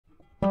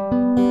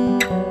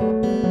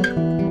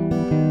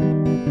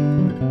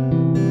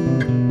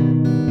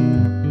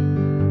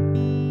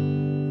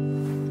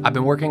I've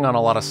been working on a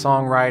lot of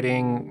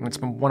songwriting. It's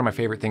been one of my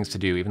favorite things to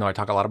do, even though I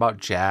talk a lot about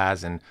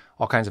jazz and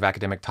all kinds of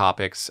academic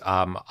topics.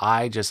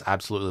 I just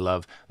absolutely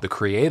love the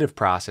creative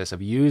process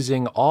of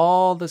using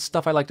all the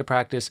stuff I like to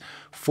practice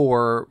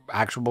for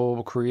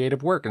actual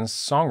creative work and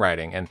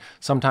songwriting. And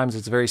sometimes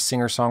it's very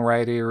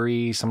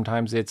singer-songwritery,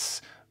 sometimes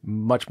it's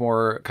much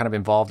more kind of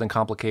involved and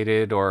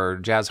complicated, or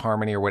jazz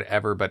harmony or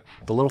whatever. But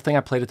the little thing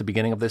I played at the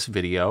beginning of this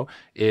video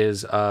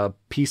is a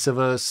piece of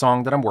a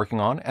song that I'm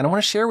working on. And I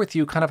want to share with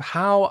you kind of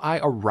how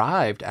I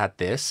arrived at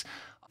this,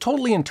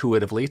 totally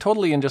intuitively,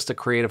 totally in just a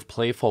creative,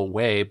 playful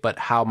way, but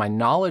how my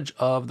knowledge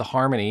of the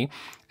harmony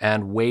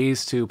and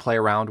ways to play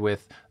around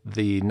with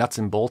the nuts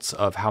and bolts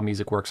of how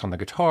music works on the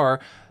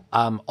guitar,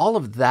 all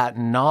of that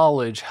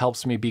knowledge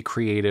helps me be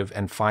creative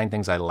and find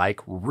things I like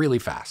really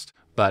fast.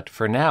 But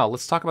for now,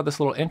 let's talk about this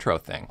little intro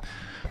thing.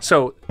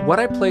 So what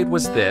I played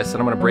was this,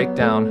 and I'm going to break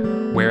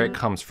down where it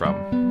comes from.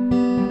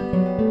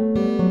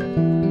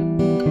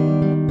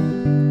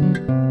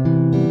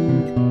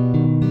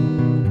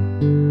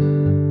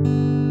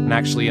 And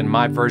actually, in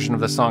my version of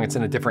the song, it's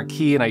in a different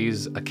key, and I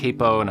use a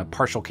capo and a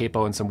partial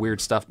capo and some weird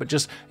stuff. But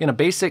just in a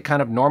basic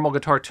kind of normal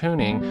guitar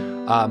tuning,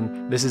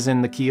 this is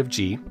in the key of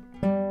G.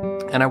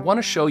 And I want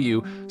to show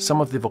you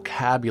some of the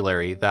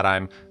vocabulary that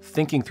I'm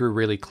thinking through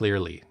really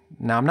clearly.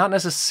 Now, I'm not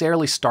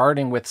necessarily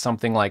starting with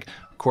something like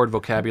chord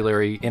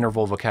vocabulary,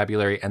 interval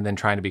vocabulary, and then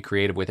trying to be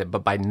creative with it.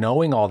 But by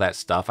knowing all that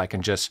stuff, I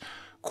can just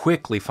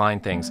quickly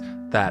find things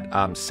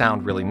that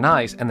sound really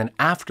nice, and then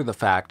after the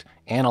fact,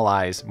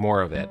 analyze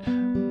more of it.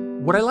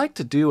 What I like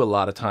to do a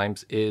lot of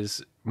times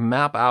is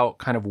map out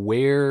kind of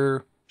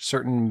where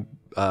certain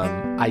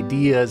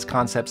ideas,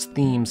 concepts,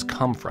 themes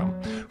come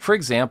from. For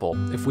example,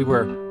 if we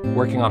were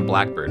working on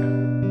Blackbird,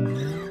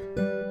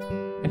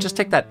 and just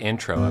take that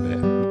intro of it.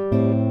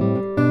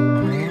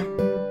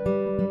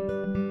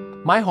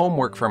 My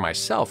homework for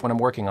myself when I'm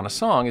working on a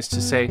song is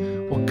to say,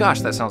 well,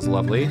 gosh, that sounds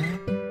lovely.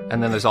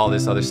 And then there's all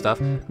this other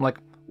stuff. I'm like,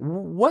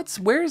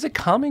 where is it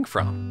coming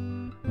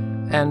from?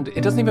 And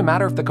it doesn't even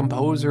matter if the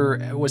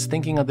composer was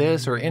thinking of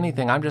this or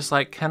anything. I'm just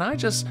like, can I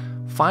just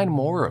find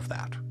more of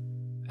that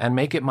and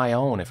make it my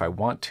own if I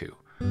want to?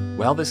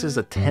 Well, this is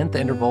a 10th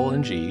interval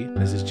in G.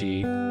 This is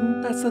G.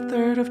 That's the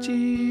 3rd of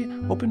G,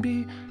 open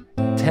B.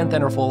 10th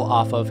interval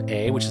off of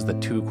A, which is the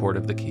 2 chord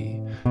of the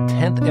key.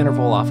 10th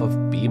interval off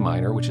of B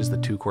minor, which is the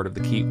 2 chord of the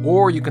key.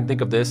 Or you can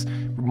think of this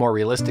more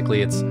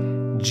realistically, it's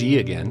G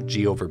again,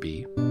 G over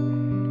B.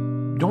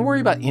 Don't worry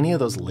about any of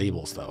those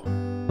labels though.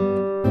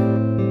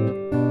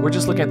 We're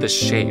just looking at this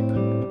shape,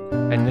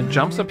 and it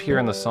jumps up here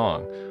in the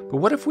song. But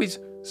what if we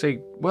say,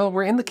 well,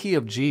 we're in the key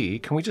of G,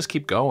 can we just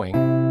keep going?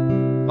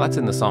 Well, that's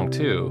in the song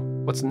too.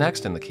 What's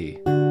next in the key?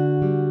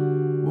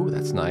 Ooh,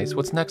 that's nice.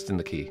 What's next in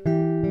the key?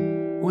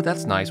 Ooh,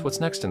 that's nice. What's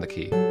next in the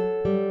key?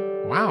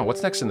 Wow,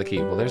 what's next in the key?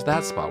 Well, there's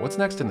that spot. What's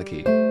next in the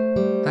key?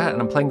 That, and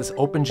I'm playing this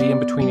open G in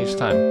between each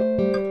time.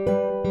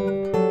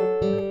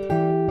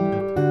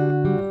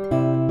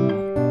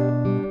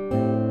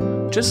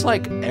 Just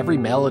like every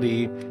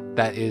melody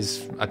that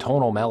is a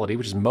tonal melody,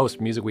 which is most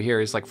music we hear,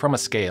 is like from a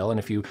scale. And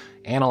if you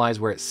analyze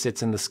where it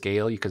sits in the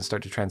scale, you can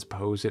start to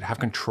transpose it, have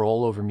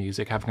control over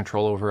music, have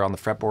control over on the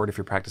fretboard if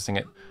you're practicing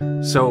it.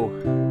 So,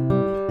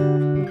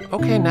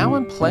 okay, now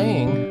I'm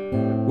playing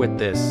with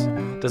this.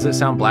 Does it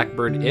sound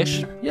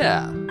Blackbird-ish?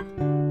 Yeah.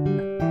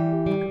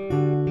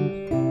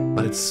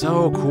 But it's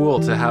so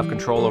cool to have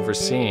control over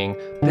seeing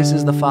this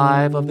is the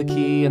 5 of the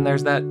key and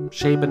there's that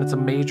shape and it's a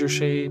major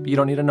shape. You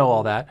don't need to know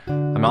all that.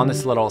 I'm on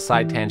this little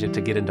side tangent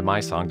to get into my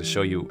song to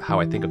show you how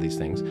I think of these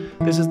things.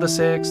 This is the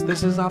 6,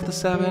 this is off the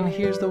 7,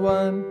 here's the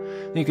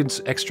 1. You can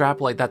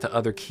extrapolate that to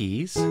other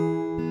keys.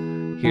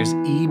 Here's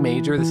E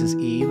major, this is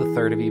E, the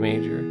 3rd of E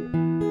major.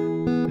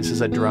 This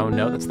is a drone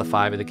note, that's the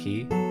 5 of the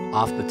key,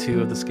 off the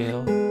 2 of the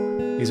scale.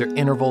 These are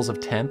intervals of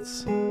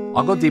tenths.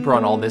 I'll go deeper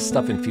on all this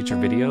stuff in future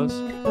videos.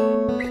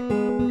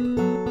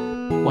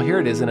 Well, here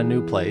it is in a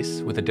new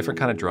place with a different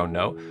kind of drone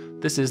note.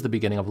 This is the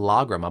beginning of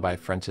La Grama by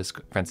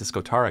Francisco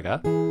Tárrega,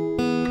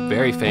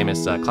 very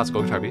famous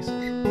classical guitar piece.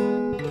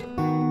 10th,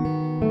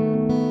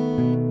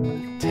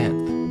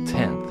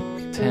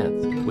 10th,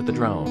 10th with the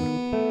drone.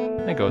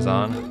 And it goes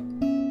on.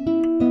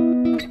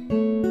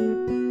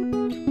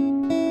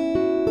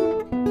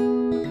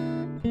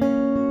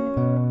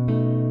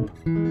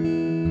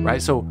 Right,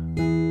 so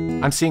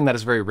I'm seeing that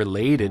as very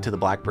related to the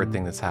Blackbird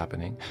thing that's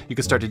happening. You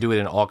could start to do it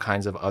in all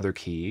kinds of other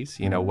keys.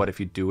 You know, what if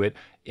you do it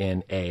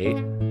in A?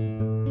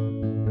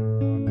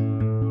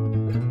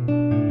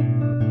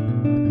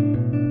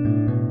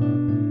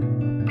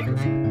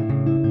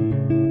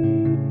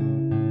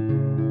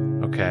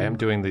 Okay, I'm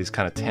doing these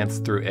kind of tenths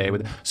through A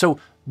with. So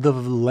the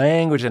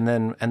language and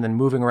then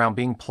moving around,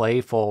 being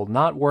playful,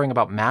 not worrying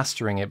about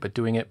mastering it, but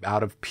doing it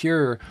out of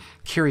pure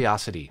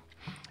curiosity.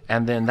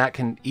 And then that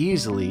can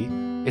easily,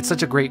 it's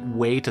such a great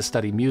way to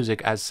study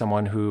music as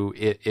someone who,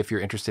 if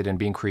you're interested in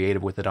being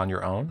creative with it on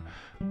your own,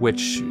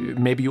 which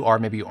maybe you are,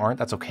 maybe you aren't,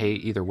 that's okay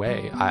either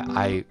way.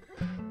 I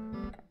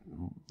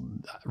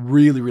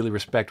really, really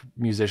respect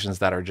musicians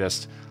that are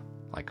just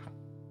like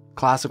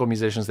classical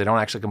musicians. They don't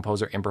actually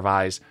compose or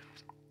improvise,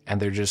 and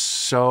they're just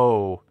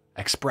so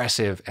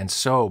expressive and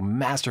so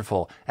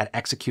masterful at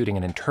executing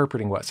and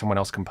interpreting what someone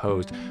else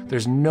composed.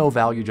 There's no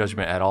value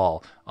judgment at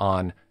all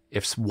on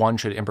if one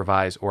should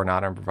improvise or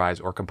not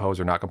improvise, or compose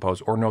or not compose,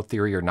 or no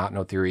theory or not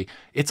no theory.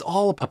 It's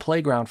all a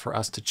playground for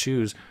us to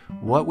choose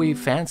what we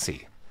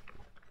fancy,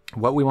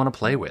 what we want to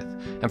play with.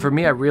 And for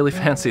me, I really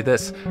fancy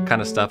this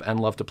kind of stuff and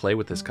love to play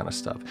with this kind of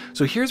stuff.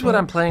 So here's what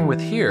I'm playing with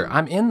here.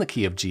 I'm in the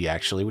key of G,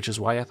 actually, which is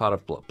why I thought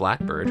of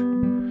Blackbird.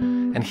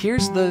 And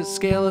here's the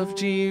scale of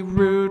G,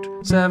 root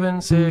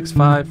 7, 6,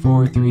 5,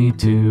 4, 3,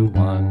 2,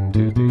 1,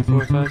 2, 3,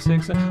 4, 5,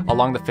 6,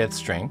 along the 5th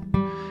string.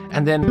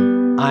 And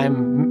then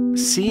I'm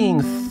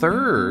seeing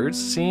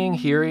thirds,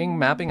 hearing,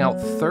 mapping out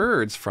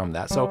thirds from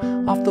that. So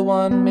off the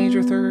 1,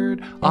 major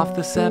third, off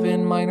the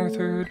 7, minor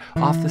third,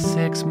 off the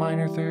 6,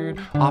 minor third,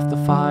 off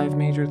the 5,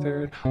 major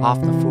third,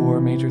 off the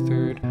 4, major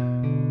third.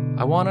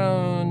 I want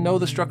to know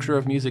the structure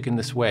of music in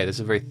this way. This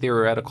is a very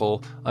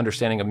theoretical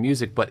understanding of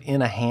music, but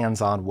in a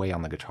hands-on way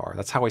on the guitar.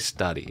 That's how I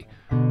study,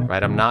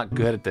 right? I'm not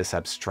good at this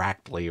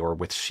abstractly or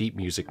with sheet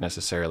music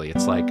necessarily.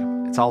 It's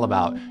all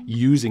about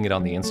using it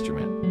on the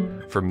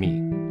instrument for me.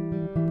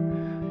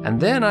 And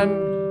then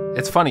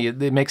it's funny,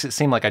 it makes it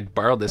seem like I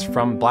borrowed this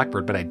from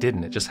Blackbird, but I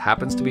didn't. It just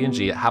happens to be in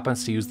G. It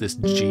happens to use this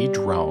G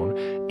drone,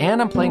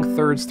 and I'm playing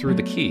thirds through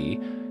the key,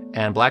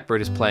 and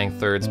Blackbird is playing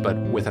thirds, but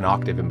with an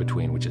octave in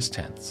between, which is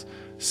tenths.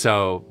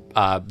 So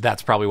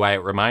that's probably why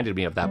it reminded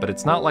me of that. But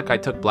it's not like I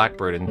took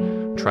Blackbird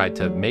and tried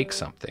to make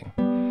something.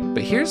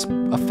 But here's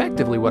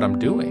effectively what I'm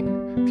doing.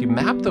 If you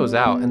map those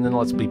out, and then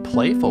let's be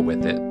playful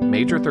with it.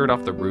 Major third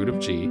off the root of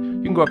G.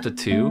 You can go up to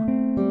 2.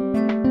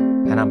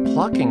 And I'm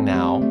plucking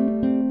now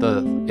the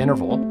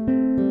interval,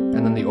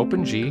 and then the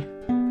open G.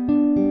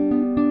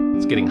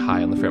 It's getting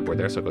high on the fretboard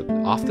there, so I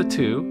go off the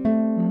 2.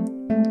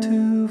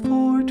 2,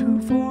 4,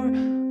 2, 4.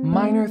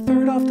 Minor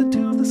third off the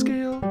 2 of the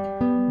scale.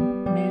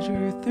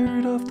 Major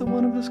third off the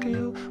 1 of the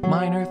scale,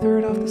 minor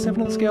third off the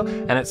 7 of the scale,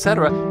 and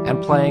etc.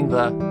 And playing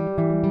the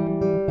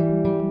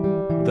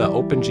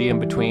open G in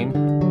between.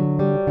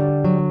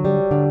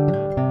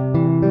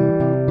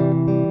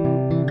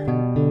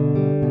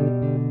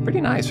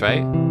 Pretty nice,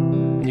 right?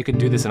 And you could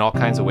do this in all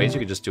kinds of ways. You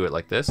could just do it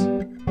like this.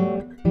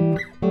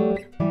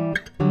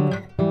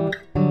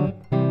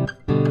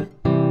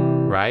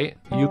 Right?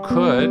 You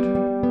could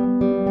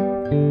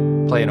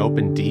play an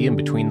open D in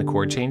between the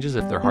chord changes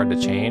if they're hard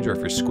to change or if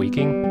you're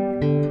squeaking.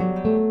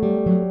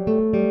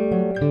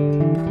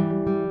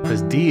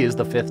 Because D is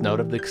the 5th note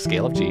of the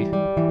scale of G.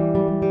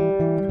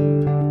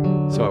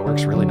 So it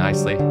works really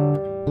nicely.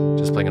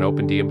 Just playing an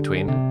open D in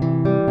between.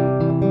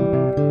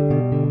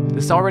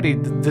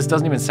 This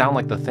doesn't even sound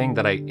like the thing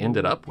that I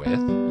ended up with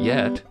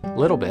yet. A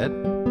little bit.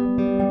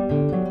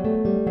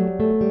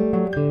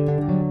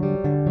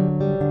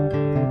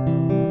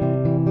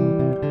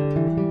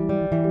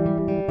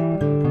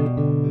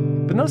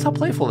 But notice how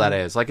playful that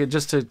is. Like, it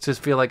just to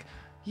feel like,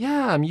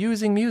 yeah, I'm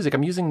using music.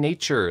 I'm using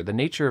nature, the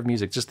nature of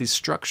music, just these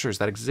structures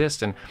that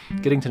exist, and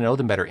getting to know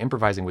them better,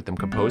 improvising with them,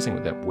 composing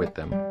with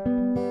them.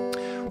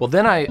 Well,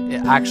 then I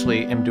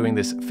actually am doing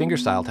this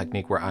fingerstyle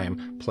technique where I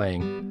am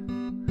playing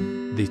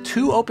the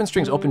 2 open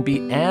strings, open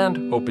B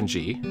and open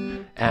G,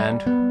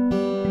 and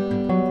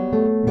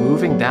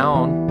moving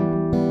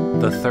down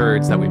the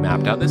thirds that we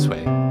mapped out this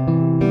way.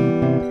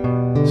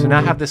 So now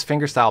I have this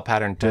fingerstyle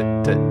pattern, da,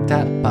 da,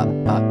 da, ba,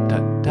 ba, da,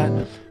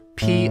 da,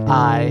 P,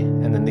 I,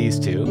 and then these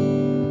 2.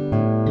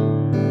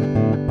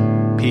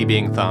 P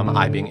being thumb,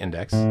 I being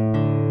index.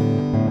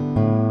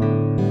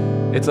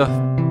 It's a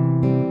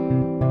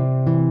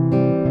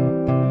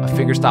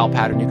fingerstyle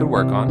pattern you could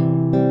work on.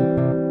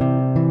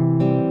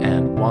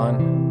 And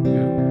 1,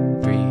 2,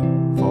 3,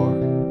 4,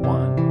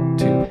 1,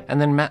 2. And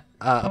then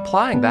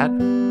applying that.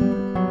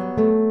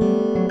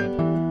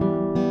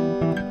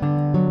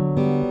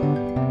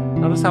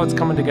 Notice how it's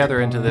coming together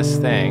into this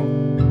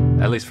thing,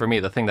 at least for me,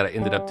 the thing that I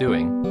ended up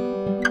doing.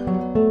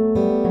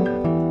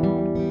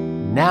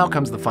 Now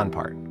comes the fun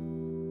part.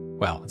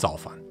 Well, it's all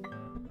fun.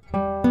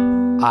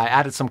 I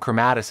added some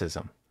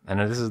chromaticism, and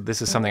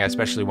this is something I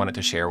especially wanted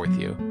to share with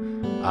you.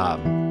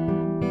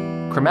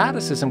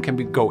 Chromaticism can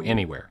go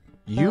anywhere.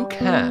 You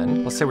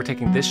can, let's say we're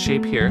taking this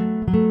shape here,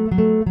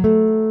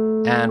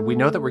 and we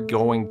know that we're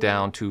going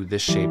down to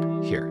this shape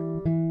here.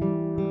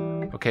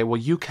 Okay, well,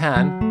 you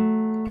can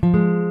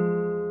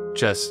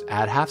just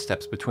add half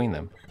steps between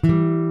them.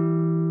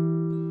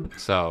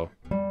 So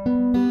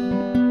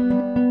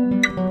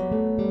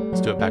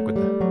let's do it back with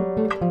the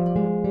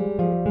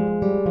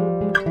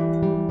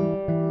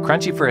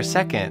crunchy for a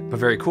second, but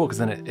very cool, because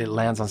then it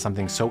lands on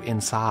something so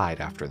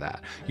inside after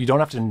that. You don't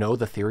have to know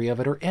the theory of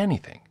it or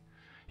anything.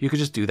 You could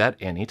just do that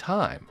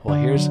anytime. Well,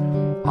 here's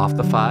off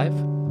the 5,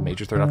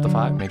 major third off the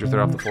 5, major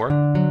third off the 4.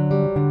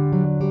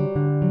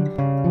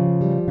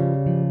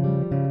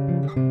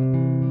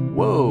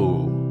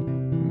 Whoa.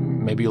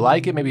 Maybe you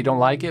like it, maybe you don't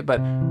like it,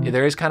 but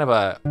there is kind of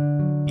a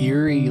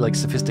eerie, like,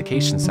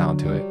 sophistication sound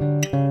to it.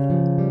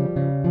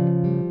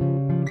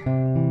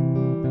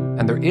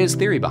 And there is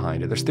theory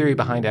behind it. There's theory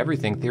behind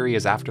everything. Theory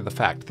is after the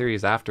fact. Theory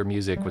is after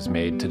music was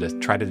made to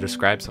try to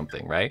describe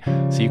something, right?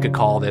 So you could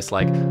call this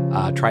like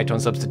tritone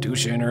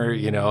substitution, or,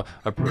 you know,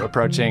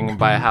 approaching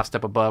by a half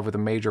step above with a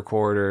major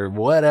chord, or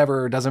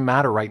whatever. It doesn't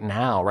matter right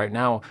now. Right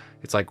now,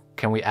 it's like,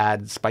 can we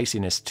add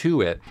spiciness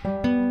to it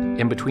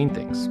in between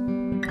things?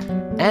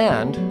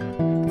 And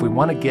if we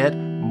want to get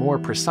more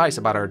precise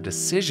about our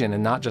decision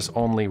and not just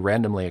only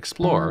randomly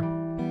explore,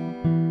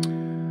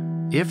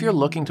 if you're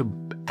looking to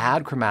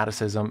add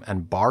chromaticism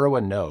and borrow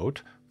a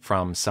note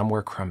from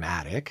somewhere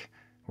chromatic,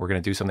 we're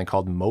going to do something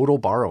called modal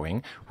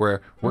borrowing,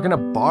 where we're going to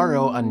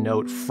borrow a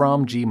note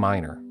from G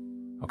minor.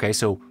 Okay,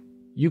 so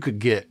you could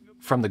get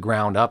from the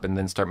ground up and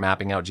then start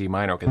mapping out G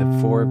minor. Okay, the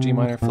 4 of G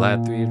minor,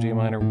 flat 3 of G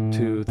minor,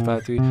 2,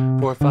 5, 3,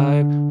 4,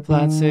 5,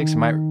 flat 6. It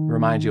might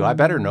remind you, I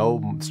better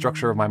know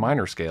structure of my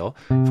minor scale.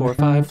 4,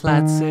 5,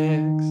 flat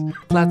 6,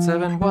 flat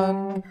 7,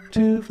 1,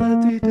 2,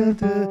 flat 3, da,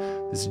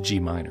 da. This is G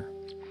minor.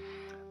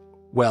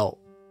 Well,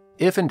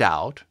 if in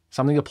doubt,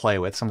 something to play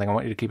with, something I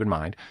want you to keep in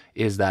mind,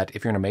 is that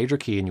if you're in a major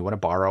key and you want to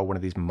borrow one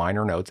of these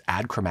minor notes,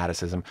 add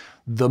chromaticism,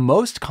 the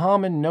most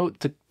common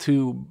note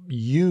to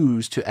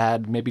use to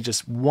add maybe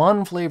just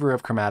one flavor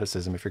of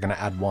chromaticism, if you're going to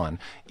add one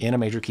in a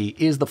major key,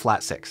 is the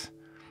flat 6.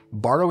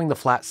 Borrowing the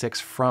flat 6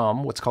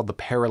 from what's called the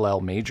parallel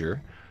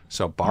major.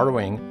 So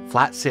borrowing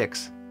flat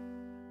 6,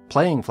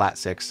 playing flat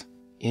 6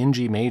 in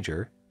G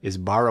major is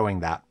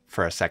borrowing that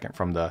for a second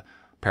from the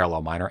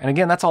parallel minor. And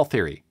again, that's all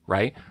theory,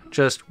 right?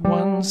 Just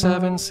 1,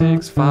 7,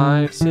 6,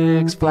 5,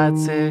 6, flat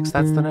 6,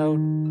 that's the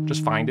note.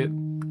 Just find it,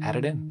 add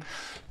it in.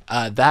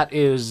 That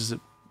is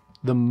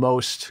the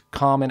most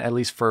common, at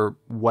least for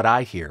what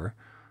I hear,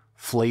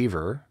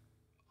 flavor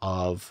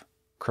of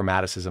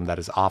chromaticism that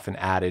is often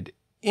added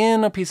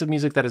in a piece of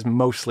music that is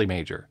mostly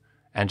major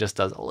and just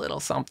does a little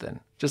something,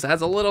 just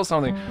adds a little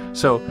something.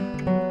 So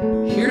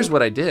here's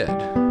what I did.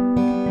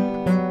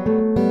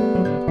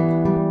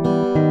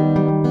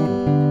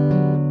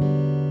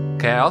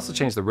 Okay, I also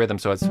changed the rhythm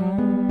so it's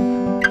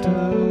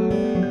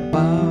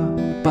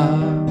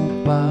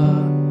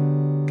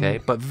okay,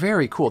 but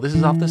very cool. This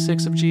is off the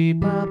 6 of G,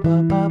 6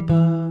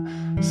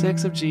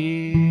 of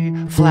G,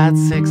 flat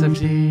 6 of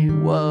G,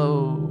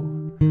 whoa.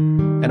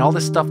 And all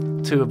this stuff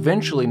to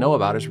eventually know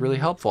about is really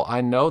helpful.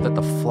 I know that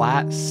the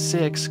flat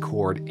 6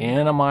 chord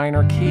in a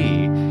minor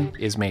key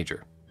is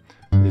major.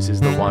 This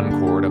is the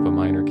 1 chord of a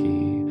minor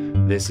key.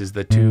 This is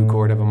the 2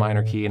 chord of a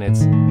minor key and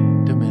it's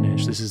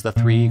diminished. This is the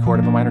 3 chord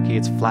of a minor key,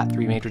 it's flat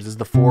 3 major. This is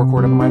the 4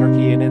 chord of a minor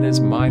key and it is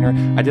minor.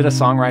 I did a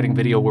songwriting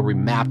video where we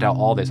mapped out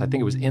all this. I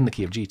think it was in the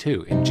key of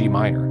G2, in G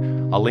minor.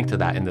 I'll link to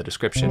that in the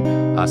description.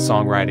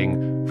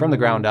 Songwriting from the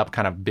ground up,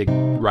 kind of big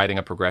writing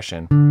a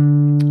progression.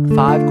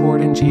 5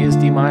 chord in G is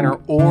D minor,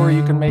 or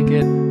you can make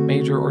it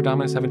major or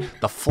dominant 7.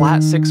 The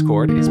flat 6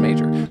 chord is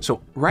major.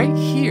 So right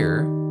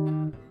here,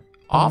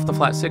 off the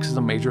flat 6 is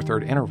a major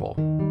third interval.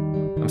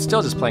 I'm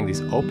still just playing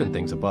these open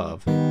things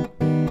above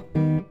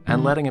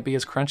and letting it be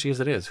as crunchy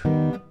as it is.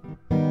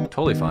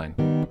 Totally fine.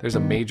 There's a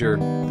major,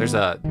 there's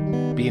a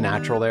B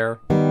natural there.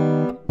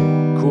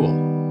 Cool.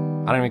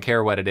 I don't even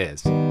care what it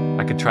is.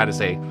 I could try to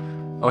say,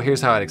 oh,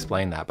 here's how I'd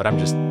explain that, but I'm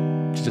just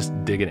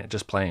digging it,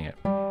 just playing it.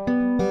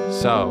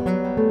 So,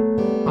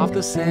 off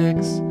the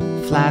 6,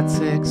 flat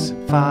 6,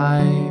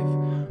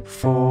 5,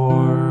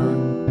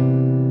 4.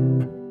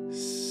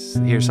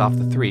 Here's off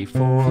the 3,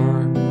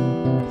 4,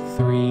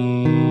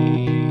 3,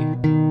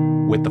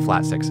 with the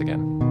flat 6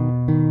 again.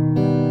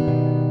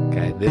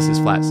 Okay, this is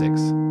flat 6.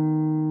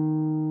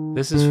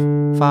 This is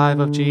 5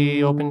 of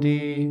G, open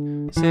D,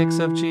 6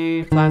 of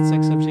G, flat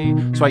 6 of G.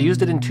 So I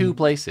used it in 2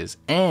 places,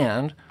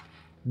 and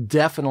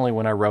definitely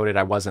when I wrote it,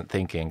 I wasn't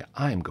thinking,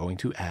 I'm going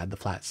to add the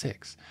flat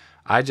 6.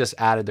 I just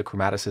added the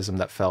chromaticism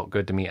that felt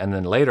good to me, and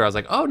then later I was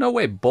like, oh, no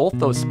way, both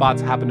those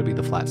spots happen to be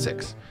the flat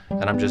 6.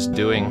 And I'm just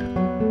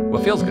doing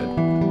what feels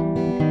good.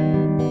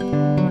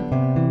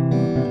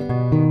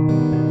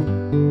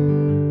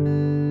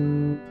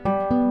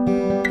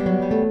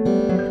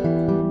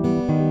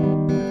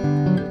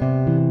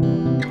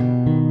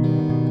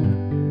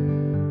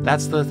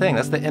 That's the thing,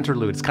 that's the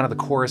interlude. It's kind of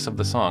the chorus of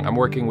the song. I'm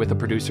working with a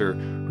producer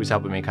who's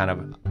helping me kind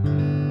of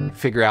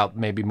figure out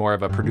maybe more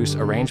of a produced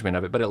arrangement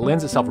of it, but it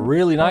lends itself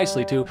really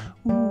nicely to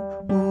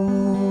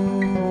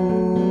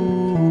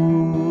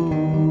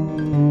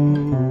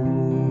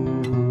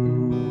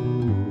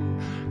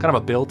kind of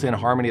a built-in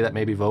harmony that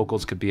maybe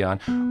vocals could be on.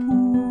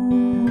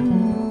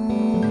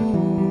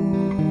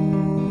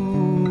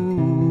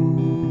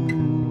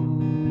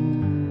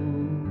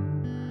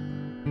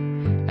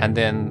 And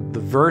then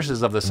the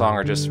verses of the song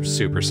are just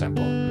super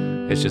simple.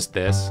 It's just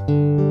this.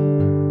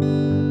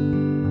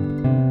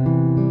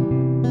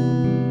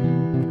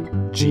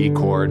 G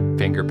chord,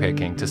 finger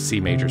picking to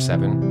C major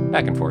 7,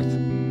 back and forth.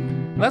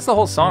 And that's the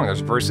whole song. There's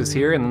verses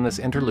here and then this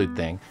interlude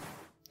thing.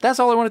 That's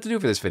all I wanted to do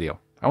for this video.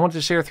 I wanted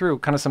to share through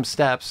kind of some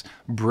steps,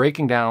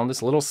 breaking down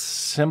this little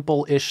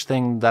simple-ish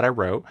thing that I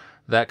wrote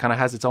that kind of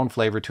has its own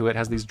flavor to it,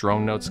 has these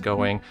drone notes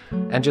going,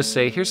 and just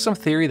say, here's some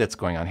theory that's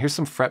going on. Here's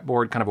some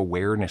fretboard kind of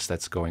awareness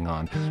that's going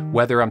on.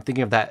 Whether I'm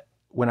thinking of that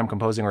when I'm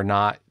composing or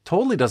not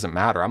totally doesn't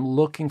matter. I'm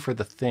looking for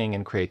the thing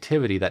in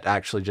creativity that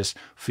actually just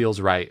feels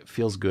right,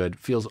 feels good,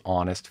 feels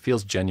honest,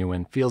 feels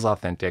genuine, feels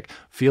authentic,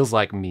 feels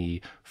like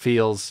me,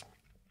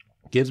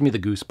 gives me the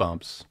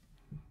goosebumps,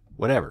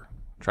 whatever.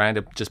 Trying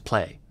to just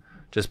play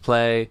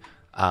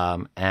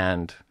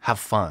and have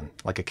fun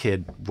like a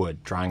kid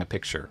would drawing a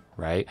picture,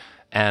 right?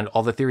 And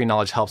all the theory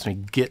knowledge helps me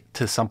get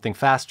to something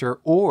faster,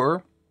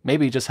 or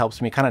maybe it just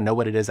helps me kind of know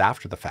what it is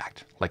after the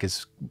fact, like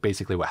is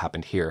basically what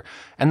happened here.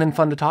 And then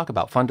fun to talk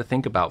about, fun to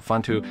think about,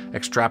 fun to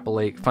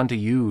extrapolate, fun to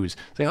use.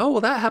 Say, oh,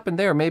 well, that happened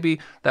there. Maybe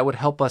that would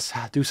help us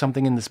do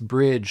something in this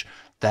bridge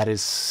that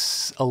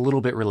is a little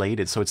bit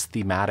related, so it's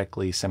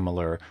thematically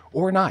similar,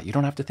 or not. You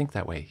don't have to think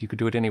that way. You could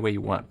do it any way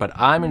you want. But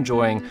I'm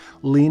enjoying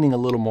leaning a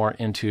little more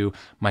into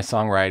my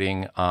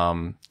songwriting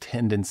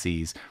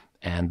tendencies,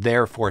 and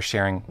therefore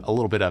sharing a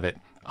little bit of it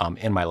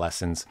in my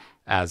lessons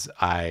as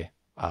I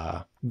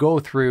go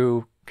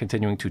through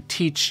continuing to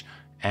teach,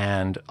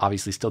 and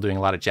obviously still doing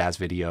a lot of jazz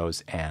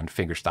videos and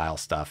fingerstyle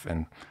stuff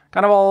and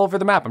kind of all over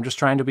the map. I'm just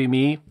trying to be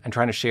me and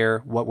trying to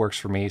share what works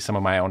for me, some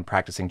of my own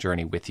practicing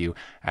journey with you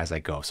as I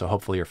go. So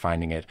hopefully you're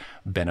finding it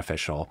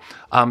beneficial.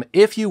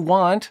 If you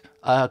want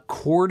a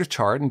chord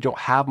chart and don't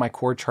have my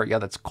chord chart yet,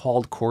 that's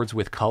called Chords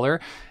with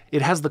Color.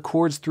 It has the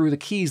chords through the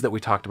keys that we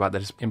talked about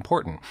that is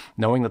important.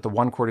 Knowing that the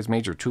 1 chord is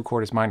major, 2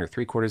 chord is minor,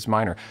 3 chord is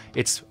minor.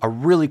 It's a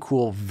really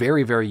cool,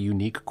 very, very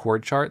unique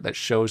chord chart that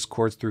shows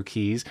chords through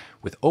keys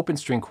with open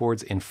string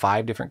chords in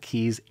 5 different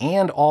keys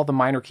and all the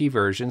minor key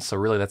versions. So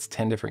really that's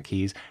 10 different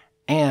keys.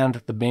 And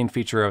the main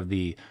feature of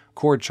the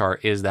chord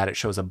chart is that it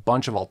shows a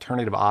bunch of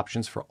alternative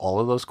options for all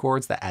of those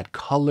chords that add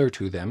color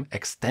to them,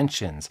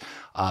 extensions,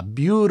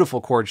 beautiful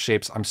chord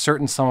shapes. I'm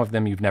certain some of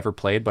them you've never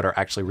played, but are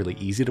actually really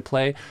easy to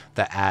play,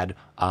 that add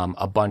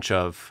a bunch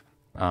of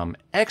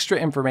extra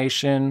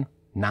information,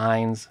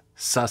 9s,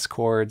 sus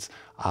chords,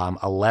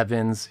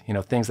 11s,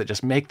 things that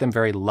just make them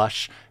very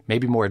lush,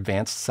 maybe more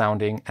advanced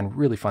sounding, and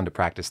really fun to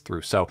practice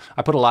through. So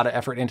I put a lot of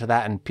effort into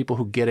that, and people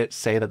who get it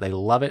say that they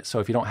love it. So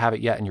if you don't have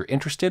it yet and you're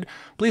interested,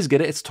 please get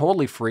it. It's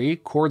totally free.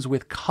 Chords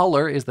with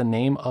Color is the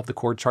name of the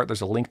chord chart.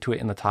 There's a link to it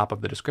in the top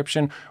of the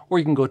description, or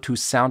you can go to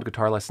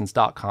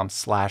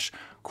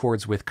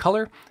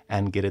soundguitarlessons.com/chordswithcolor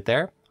and get it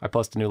there. I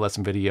post a new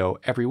lesson video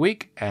every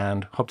week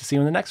and hope to see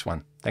you in the next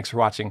one. Thanks for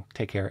watching.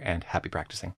 Take care and happy practicing.